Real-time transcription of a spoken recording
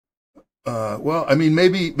Well, I mean,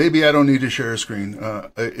 maybe I don't need to share a screen.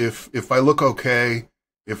 If I look okay,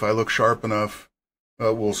 if I look sharp enough,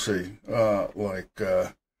 we'll see. Uh,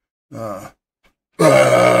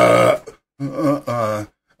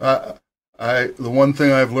 uh, the one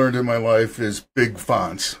thing I've learned in my life is big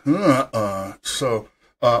fonts. All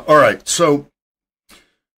right. So,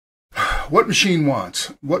 what machines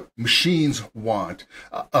want,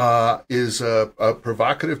 is a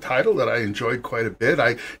provocative title that I enjoyed quite a bit.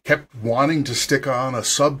 I kept wanting to stick on a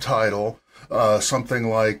subtitle, something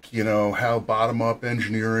like, how bottom-up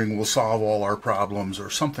engineering will solve all our problems or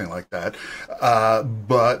something like that.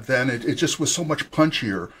 But then it just was so much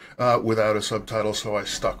punchier without a subtitle, so I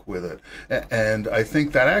stuck with it. And I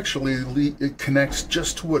think that actually it connects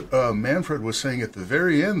just to what Manfred was saying at the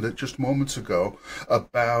very end, that just moments ago,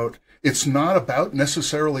 about it's not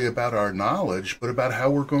necessarily about our knowledge, but about how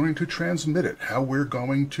we're going to transmit it, how we're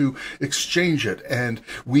going to exchange it. And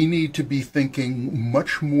we need to be thinking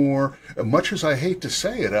much more, much as I hate to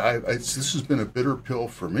say it, this has been a bitter pill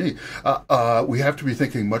for me. We have to be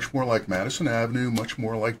thinking much more like Madison Avenue, much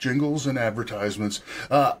more like jingles and advertisements,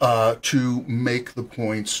 to make the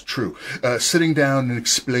points true. Sitting down and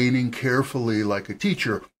explaining carefully like a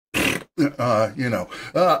teacher,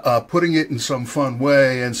 putting it in some fun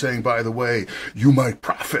way and saying, by the way, you might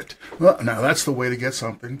profit. Now that's the way to get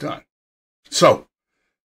something done. So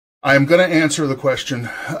I'm going to answer the question,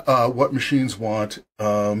 what machines want.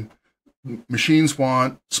 Machines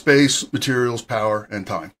want space, materials, power, and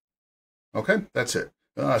time. Okay, that's it.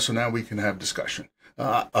 So now we can have discussion.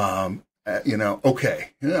 Okay.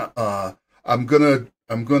 I'm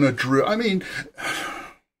gonna drill. I mean,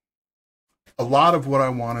 a lot of what I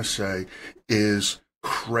want to say is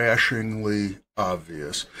crashingly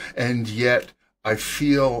obvious, and yet I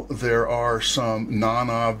feel there are some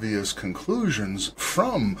non-obvious conclusions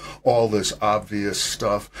from all this obvious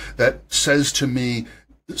stuff that says to me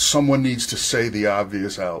someone needs to say the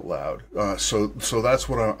obvious out loud. So that's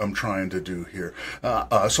what I'm trying to do here.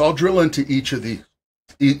 So I'll drill into each of these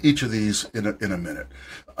in a minute.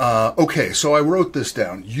 Okay, so I wrote this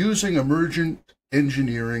down. Using emergent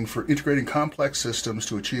engineering for integrating complex systems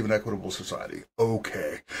to achieve an equitable society.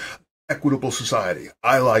 Okay. Equitable society.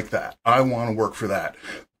 I like that. I want to work for that.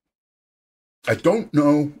 I don't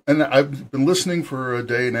know, and I've been listening for a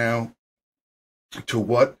day now to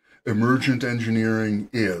what emergent engineering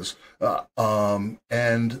is.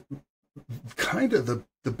 And kind of the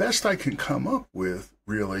best I can come up with,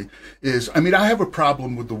 really, is, I mean, I have a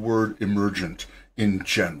problem with the word emergent in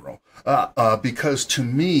general, because to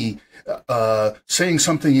me, saying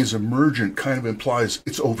something is emergent kind of implies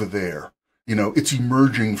it's over there. It's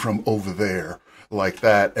emerging from over there like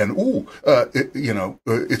that. And,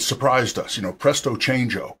 it surprised us, presto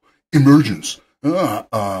changeo, emergence,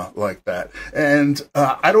 like that. And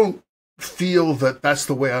I don't feel that that's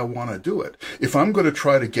the way I want to do it. If I'm going to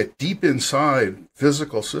try to get deep inside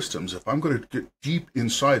physical systems, if I'm going to get deep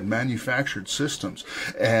inside manufactured systems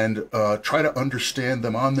and try to understand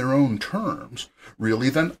them on their own terms,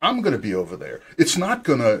 really, then I'm going to be over there. It's not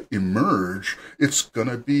going to emerge. It's going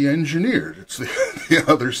to be engineered. It's the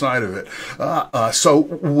other side of it. So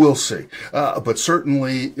we'll see. But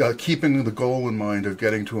certainly keeping the goal in mind of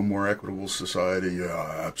getting to a more equitable society,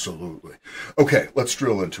 absolutely. Okay, let's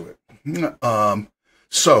drill into it.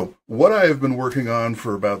 So what I have been working on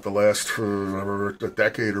for about the last a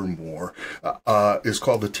decade or more is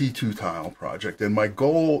called the T2 Tile project. And my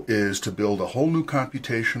goal is to build a whole new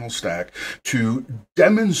computational stack to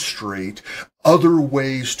demonstrate other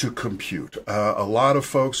ways to compute. A lot of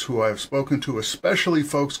folks who I've spoken to, especially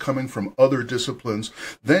folks coming from other disciplines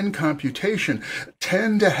than computation,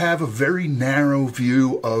 tend to have a very narrow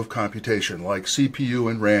view of computation, like CPU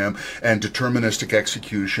and RAM and deterministic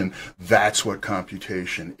execution. That's what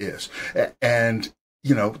computation is. And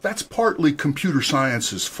that's partly computer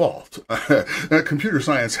science's fault. Computer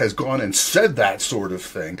science has gone and said that sort of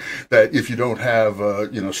thing, that if you don't have,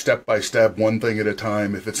 step by step, one thing at a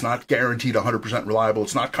time, if it's not guaranteed 100% reliable,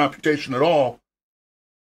 it's not computation at all.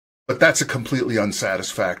 But that's a completely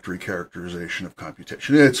unsatisfactory characterization of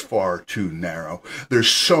computation. It's far too narrow. There's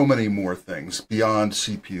so many more things beyond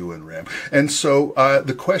CPU and RAM. And so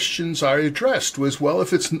the questions I addressed was, well,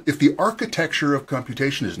 if the architecture of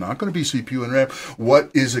computation is not going to be CPU and RAM, what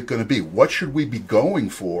is it going to be? What should we be going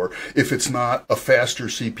for if it's not a faster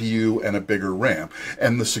CPU and a bigger RAM?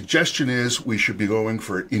 And the suggestion is we should be going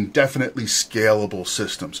for indefinitely scalable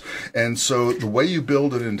systems. And so the way you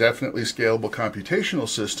build an indefinitely scalable computational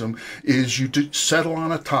system system is you settle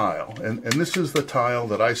on a tile. And this is the tile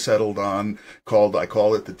that I settled on, I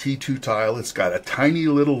call it the T2 tile. It's got a tiny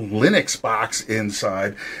little Linux box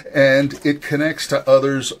inside, and it connects to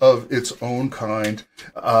others of its own kind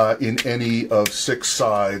in any of 6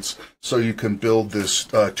 sides. So you can build this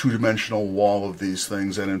two-dimensional wall of these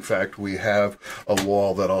things. And in fact, we have a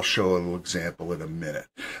wall that I'll show an example in a minute.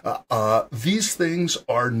 These things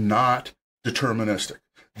are not deterministic.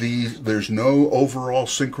 There's no overall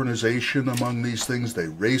synchronization among these things. They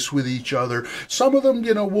race with each other. Some of them,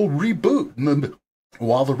 will reboot,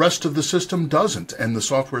 while the rest of the system doesn't, and the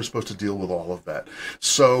software is supposed to deal with all of that.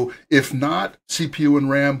 So if not CPU and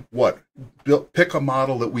RAM, what? Pick a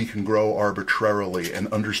model that we can grow arbitrarily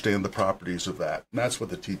and understand the properties of that. And that's what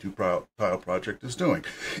the T2 tile project is doing.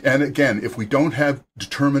 And again, if we don't have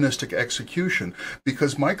deterministic execution,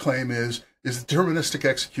 because my claim is deterministic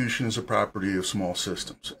execution is a property of small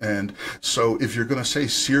systems. And so if you're going to say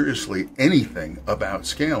seriously anything about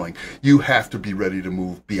scaling, you have to be ready to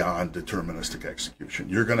move beyond deterministic execution.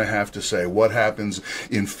 You're going to have to say what happens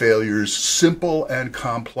in failures simple and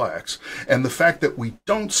complex. And the fact that we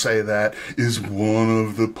don't say that is one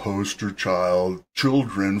of the poster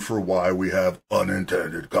children for why we have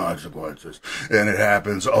unintended consequences. And it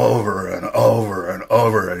happens over and over and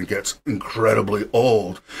over, and it gets incredibly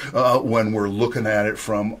old when we're looking at it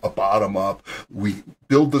from a bottom up. We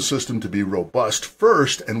build the system to be robust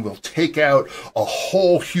first, and we'll take out a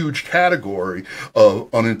whole huge category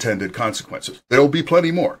of unintended consequences. There'll be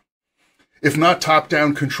plenty more. If not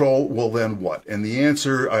top-down control, well, then what? And the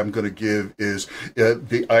answer I'm going to give is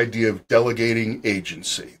the idea of delegating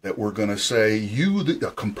agency, that we're going to say,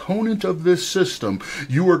 a component of this system,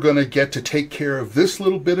 you are going to get to take care of this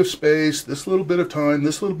little bit of space, this little bit of time,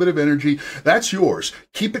 this little bit of energy. That's yours.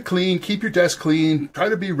 Keep it clean, keep your desk clean, try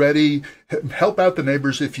to be ready, help out the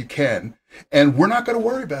neighbors if you can. And we're not going to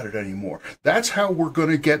worry about it anymore. That's how we're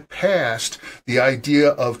going to get past the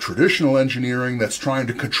idea of traditional engineering that's trying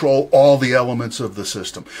to control all the elements of the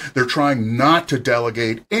system. They're trying not to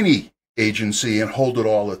delegate any agency and hold it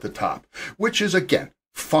all at the top, which is, again,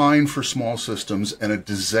 fine for small systems and a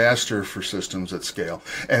disaster for systems at scale.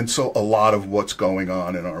 And so a lot of what's going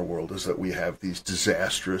on in our world is that we have these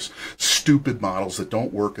disastrous, stupid models that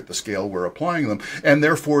don't work at the scale we're applying them, and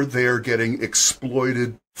therefore they're getting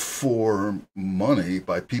exploited for money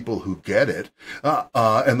by people who get it,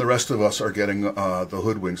 and the rest of us are getting the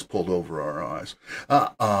hoodwinks pulled over our eyes.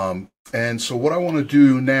 And so what I want to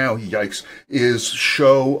do now, yikes, is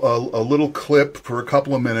show a little clip for a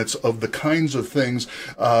couple of minutes of the kinds of things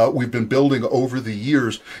we've been building over the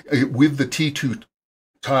years with the T2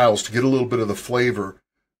 tiles to get a little bit of the flavor.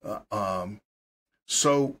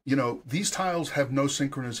 So, these tiles have no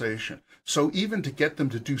synchronization. So even to get them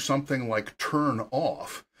to do something like turn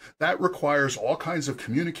off, that requires all kinds of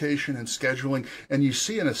communication and scheduling. And you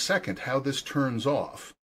see in a second how this turns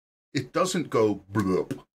off. It doesn't go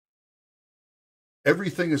bloop.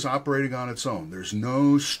 Everything is operating on its own. There's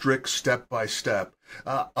no strict step-by-step,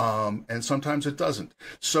 and sometimes it doesn't.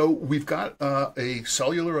 So we've got a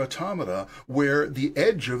cellular automata where the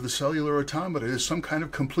edge of the cellular automata is some kind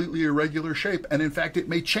of completely irregular shape, and in fact it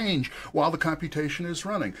may change while the computation is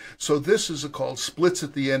running. So this is called splits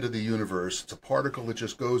at the end of the universe. It's a particle that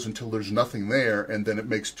just goes until there's nothing there, and then it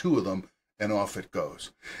makes 2 of them, and off it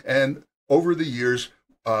goes. And over the years,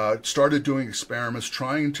 started doing experiments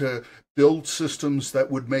trying to build systems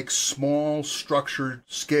that would make small, structured,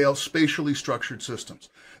 spatially structured systems.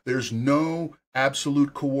 There's no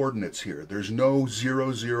absolute coordinates here. There's no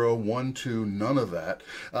 0, 0, 1, 2, none of that.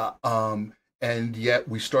 And yet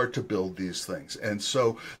we start to build these things. And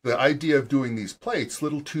so the idea of doing these plates,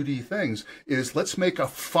 little 2D things, is let's make a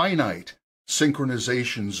finite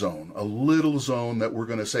synchronization zone, a little zone that we're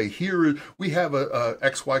going to say here we have a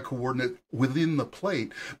XY coordinate within the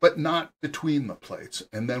plate, but not between the plates.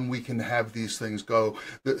 And then we can have these things go.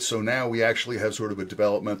 So now we actually have sort of a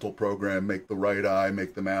developmental program, make the right eye,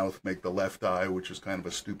 make the mouth, make the left eye, which is kind of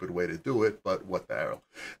a stupid way to do it, but what the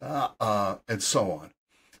hell, and so on.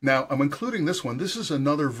 Now, I'm including this one. This is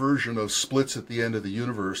another version of splits at the end of the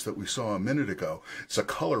universe that we saw a minute ago. It's a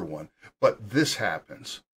color one, but this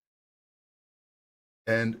happens.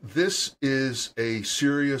 And this is a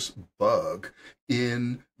serious bug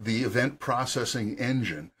in the event processing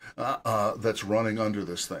engine that's running under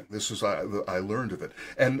this thing. This is, I learned of it.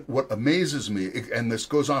 And what amazes me, and this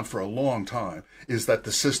goes on for a long time, is that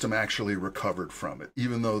the system actually recovered from it,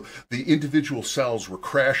 even though the individual cells were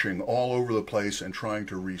crashing all over the place and trying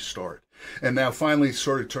to restart. And now finally,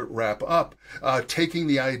 sort of to wrap up, taking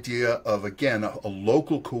the idea of, again, a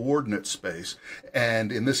local coordinate space,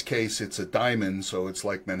 and in this case, it's a diamond, so it's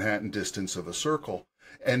like Manhattan distance of a circle,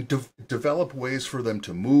 and develop ways for them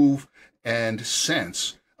to move and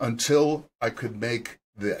sense until I could make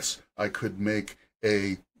this. I could make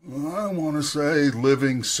a, I want to say,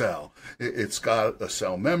 living cell. It's got a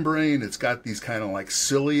cell membrane. It's got these kind of like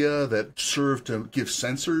cilia that serve to give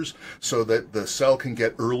sensors so that the cell can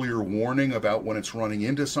get earlier warning about when it's running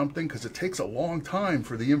into something, because it takes a long time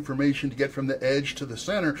for the information to get from the edge to the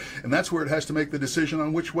center, and that's where it has to make the decision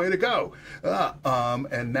on which way to go.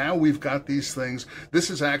 And now we've got these things. This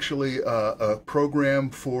is actually a program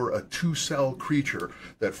for a two-cell creature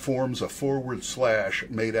that forms a forward slash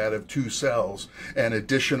made out of two cells, and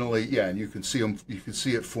additionally, yeah, and you can see them, you can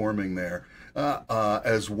see it forming there,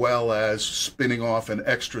 as well as spinning off an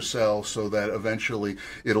extra cell so that eventually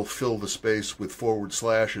it'll fill the space with forward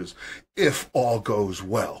slashes if all goes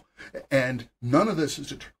well. And none of this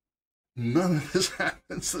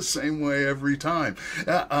happens the same way every time.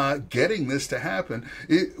 Getting this to happen,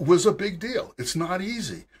 it was a big deal. It's not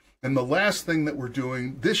easy. And the last thing that we're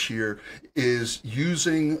doing this year is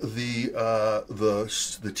using the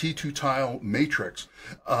T2 tile matrix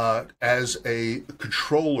as a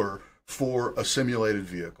controller for a simulated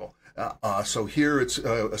vehicle. So here it's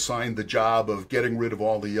assigned the job of getting rid of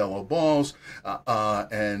all the yellow balls,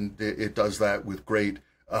 and it does that with great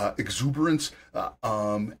exuberance. That's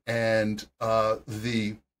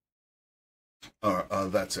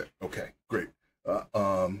it. Okay, great.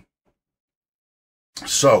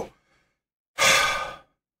 So,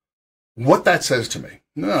 what that says to me,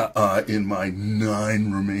 in my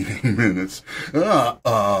 9 remaining minutes,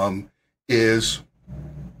 is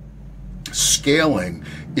scaling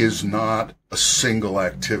is not a single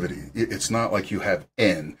activity. It's not like you have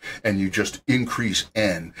n and you just increase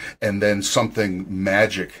n and then something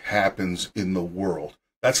magic happens in the world.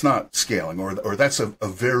 That's not scaling, or that's a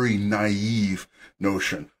very naive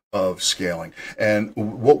notion of scaling. And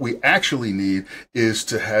what we actually need is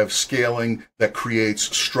to have scaling that creates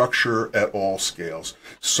structure at all scales.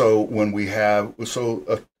 So when we have,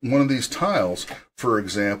 one of these tiles, for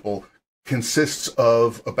example, consists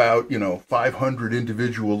of about, 500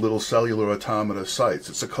 individual little cellular automata sites.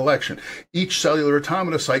 It's a collection. Each cellular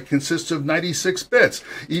automata site consists of 96 bits.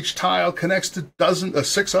 Each tile connects to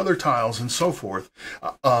 6 other tiles, and so forth.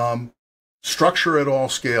 Structure at all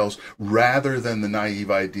scales, rather than the naive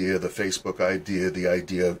idea, the Facebook idea, the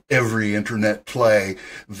idea of every internet play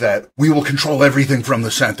that we will control everything from the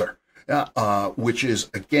center, which is,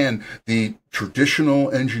 again, the traditional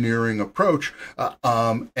engineering approach,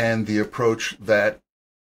 and the approach that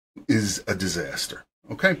is a disaster.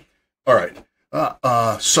 Okay? All right.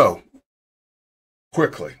 So,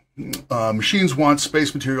 quickly, machines want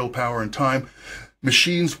space, material, power, and time.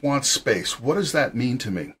 Machines want space. What does that mean to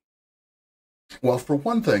me? Well, for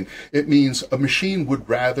one thing, it means a machine would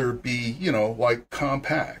rather be, like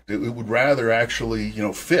compact. It would rather actually,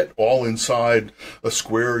 fit all inside a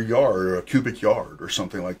square yard or a cubic yard or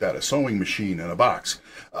something like that, a sewing machine in a box,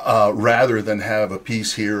 rather than have a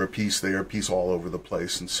piece here, a piece there, a piece all over the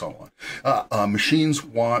place, and so on. Machines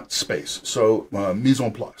want space. So, mise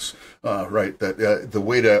en place, right? That the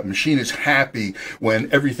way a machine is happy when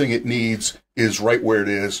everything it needs is right where it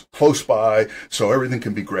is, close by, so everything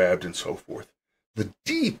can be grabbed and so forth. The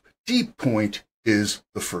deep, deep point is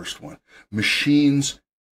the first one. Machines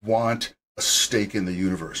want a stake in the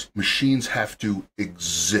universe. Machines have to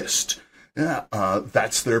exist.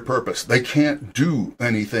 That's their purpose. They can't do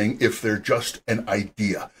anything if they're just an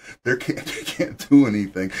idea. They can't do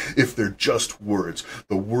anything if they're just words.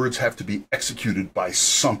 The words have to be executed by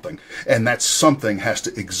something, and that something has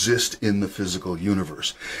to exist in the physical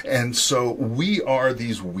universe. And so we are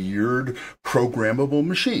these weird programmable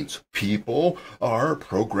machines. People are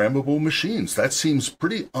programmable machines. That seems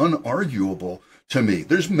pretty unarguable to me.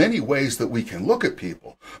 There's many ways that we can look at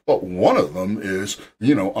people, but one of them is,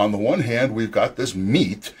 on the one hand, we've got this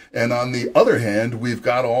meat, and on the other hand, we've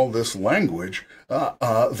got all this language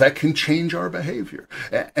that can change our behavior.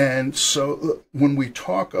 And so when we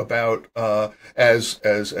talk about, as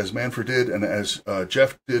Manfred did and as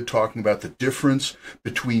Jeff did, talking about the difference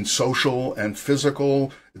between social and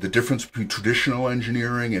physical, the difference between traditional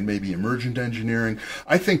engineering and maybe emergent engineering,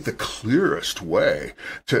 I think the clearest way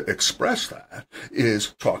to express that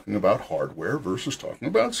is talking about hardware versus talking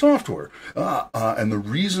about software. And the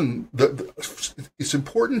reason that it's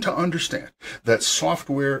important to understand that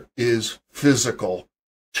software is physical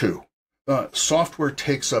too. Software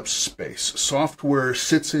takes up space. Software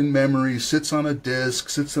sits in memory, sits on a disk,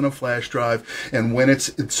 sits in a flash drive, and when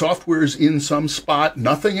software is in some spot,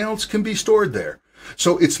 nothing else can be stored there.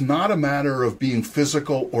 So it's not a matter of being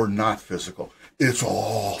physical or not physical. it's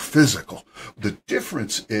all physical. The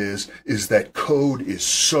difference is that code is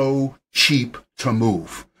so cheap to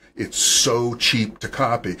move. It's so cheap to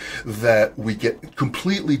copy that we get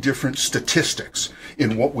completely different statistics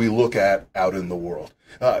in what we look at out in the world.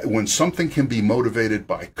 When something can be motivated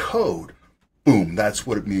by code, boom, that's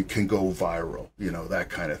what it means, can go viral, that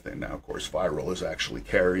kind of thing. Now, of course, viral is actually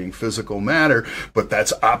carrying physical matter, but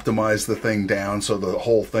that's optimized the thing down so the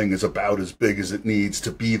whole thing is about as big as it needs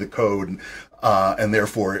to be the code, and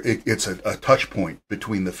therefore it's a touch point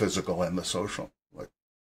between the physical and the social.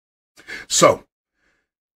 So,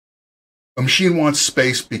 a machine wants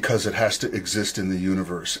space because it has to exist in the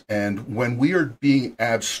universe. And when we are being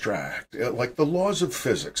abstract, like the laws of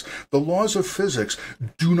physics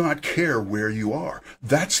do not care where you are.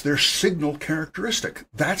 That's their signal characteristic.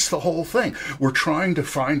 That's the whole thing. We're trying to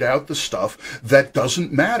find out the stuff that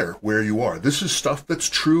doesn't matter where you are. This is stuff that's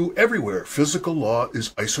true everywhere. Physical law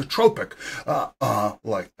is isotropic,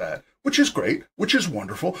 like that. Which is great, which is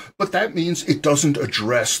wonderful, but that means it doesn't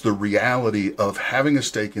address the reality of having a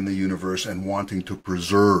stake in the universe and wanting to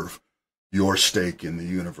preserve your stake in the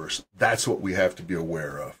universe. That's what we have to be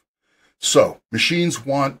aware of. So, machines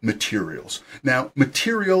want materials. Now,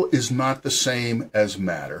 material is not the same as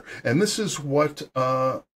matter, and this is what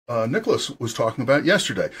Nicholas was talking about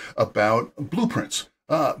yesterday, about blueprints.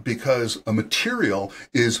 Because a material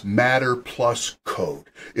is matter plus code.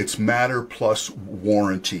 It's matter plus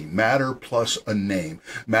warranty, matter plus a name,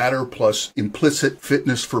 matter plus implicit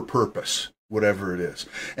fitness for purpose, whatever it is.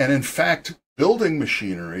 And in fact, building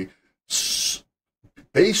machinery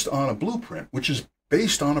based on a blueprint, which is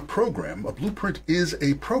based on a program, a blueprint is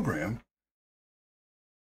a program,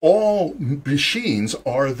 all machines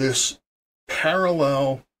are this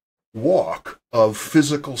parallel walk of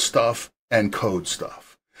physical stuff and code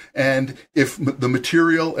stuff. And if the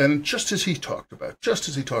material, and just as he talked about,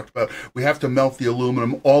 we have to melt the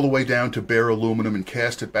aluminum all the way down to bare aluminum and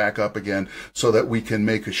cast it back up again so that we can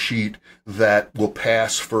make a sheet that will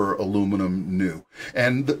pass for aluminum new.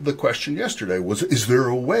 And the question yesterday was, is there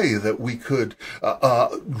a way that we could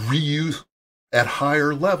reuse at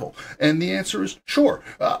higher level? And the answer is sure.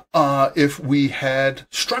 If we had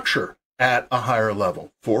structure at a higher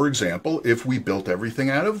level. For example, if we built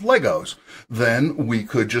everything out of Legos, then we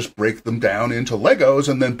could just break them down into Legos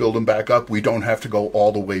and then build them back up. We don't have to go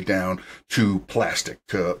all the way down to plastic,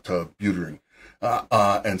 to butering,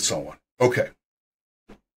 and so on. Okay.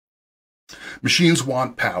 Machines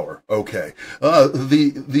want power. Okay.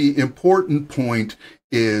 The important point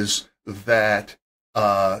is that,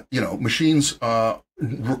 machines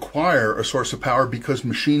require a source of power because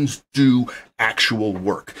machines do actual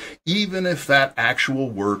work. Even if that actual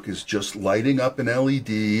work is just lighting up an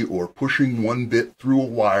LED or pushing one bit through a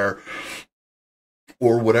wire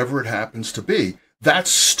or whatever it happens to be, that's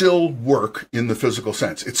still work in the physical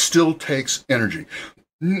sense. It still takes energy.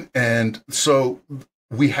 And so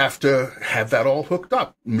we have to have that all hooked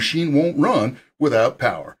up. Machine won't run without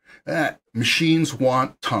power. Machines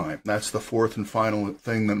want time. That's the fourth and final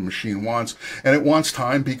thing that a machine wants. And it wants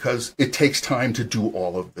time because it takes time to do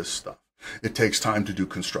all of this stuff. It takes time to do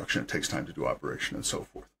construction. It takes time to do operation and so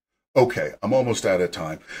forth. Okay, I'm almost out of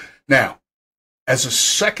time. Now, as a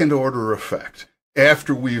second order effect,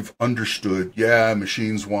 after we've understood,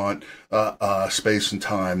 machines want space and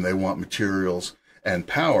time, they want materials and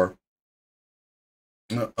power,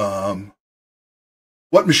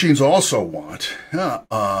 what machines also want,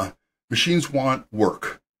 machines want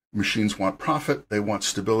work. Machines want profit, they want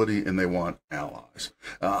stability, and they want allies.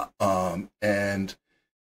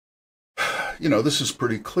 This is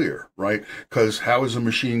pretty clear, right? Because how is a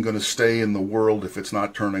machine going to stay in the world if it's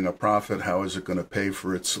not turning a profit? How is it going to pay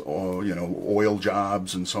for its, oil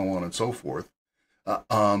jobs and so on and so forth?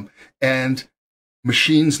 And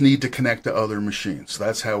machines need to connect to other machines.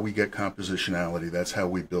 That's how we get compositionality. That's how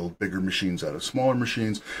we build bigger machines out of smaller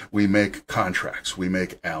machines. We make contracts. We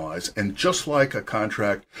make allies. And just like a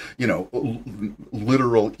contract,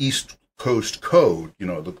 literal East Coast code,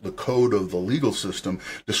 the code of the legal system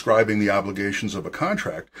describing the obligations of a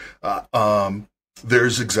contract,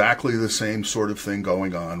 there's exactly the same sort of thing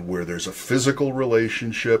going on where there's a physical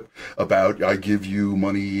relationship about I give you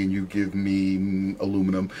money and you give me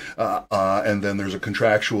aluminum, and then there's a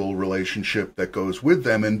contractual relationship that goes with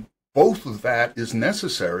them, and both of that is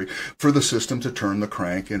necessary for the system to turn the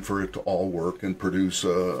crank and for it to all work and produce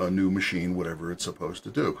a new machine, whatever it's supposed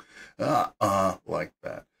to do, like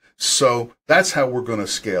that. So that's how we're going to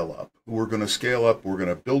scale up. We're going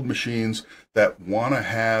to build machines that want to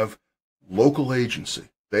have local agency.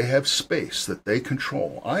 They have space that they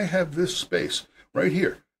control. I have this space right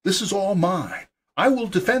here. This is all mine. I will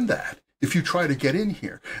defend that. if you try to get in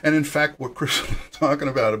here. And in fact, what Chris was talking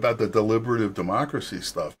about the deliberative democracy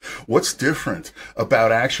stuff, what's different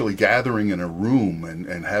about actually gathering in a room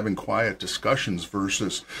and having quiet discussions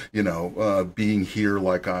versus, being here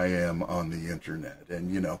like I am on the internet?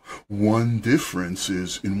 And, one difference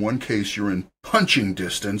is in one case you're in punching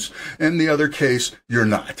distance, and the other case you're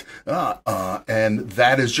not. And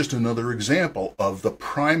that is just another example of the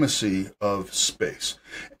primacy of space.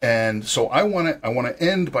 And so I want to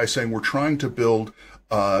end by saying we're trying to build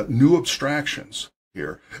new abstractions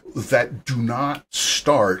here that do not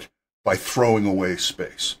start by throwing away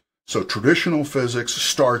space. So traditional physics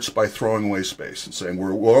starts by throwing away space and saying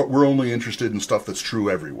we're only interested in stuff that's true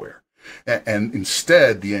everywhere. And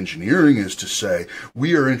instead, the engineering is to say,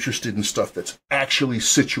 we are interested in stuff that's actually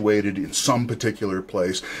situated in some particular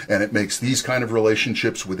place, and it makes these kind of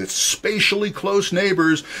relationships with its spatially close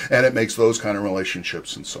neighbors, and it makes those kind of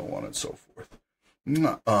relationships, and so on and so forth.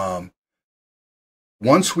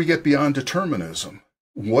 Once we get beyond determinism,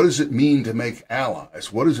 what does it mean to make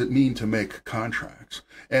allies? What does it mean to make contracts?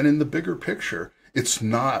 And in the bigger picture, it's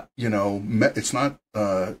not,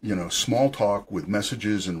 small talk with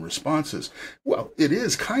messages and responses. Well, it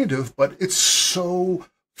is kind of, but it's so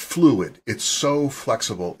fluid. It's so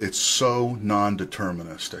flexible. It's so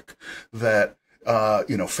non-deterministic that,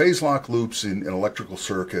 phase lock loops in electrical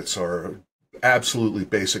circuits are absolutely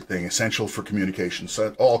basic thing, essential for communication,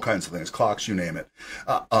 so all kinds of things, clocks, you name it.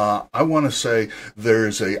 I want to say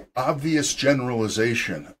there's a obvious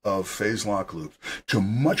generalization of phase lock loops to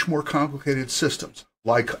much more complicated systems,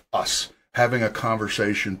 like us having a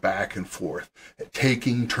conversation back and forth,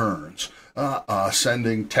 taking turns,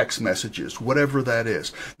 sending text messages, whatever that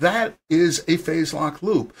is. That is a phase lock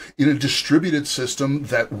loop in a distributed system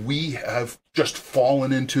that we have just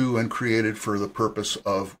fallen into and created for the purpose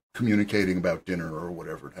of communicating about dinner or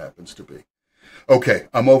whatever it happens to be. Okay,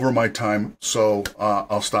 I'm over my time, so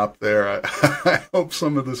I'll stop there. I hope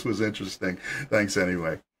some of this was interesting. Thanks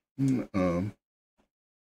anyway.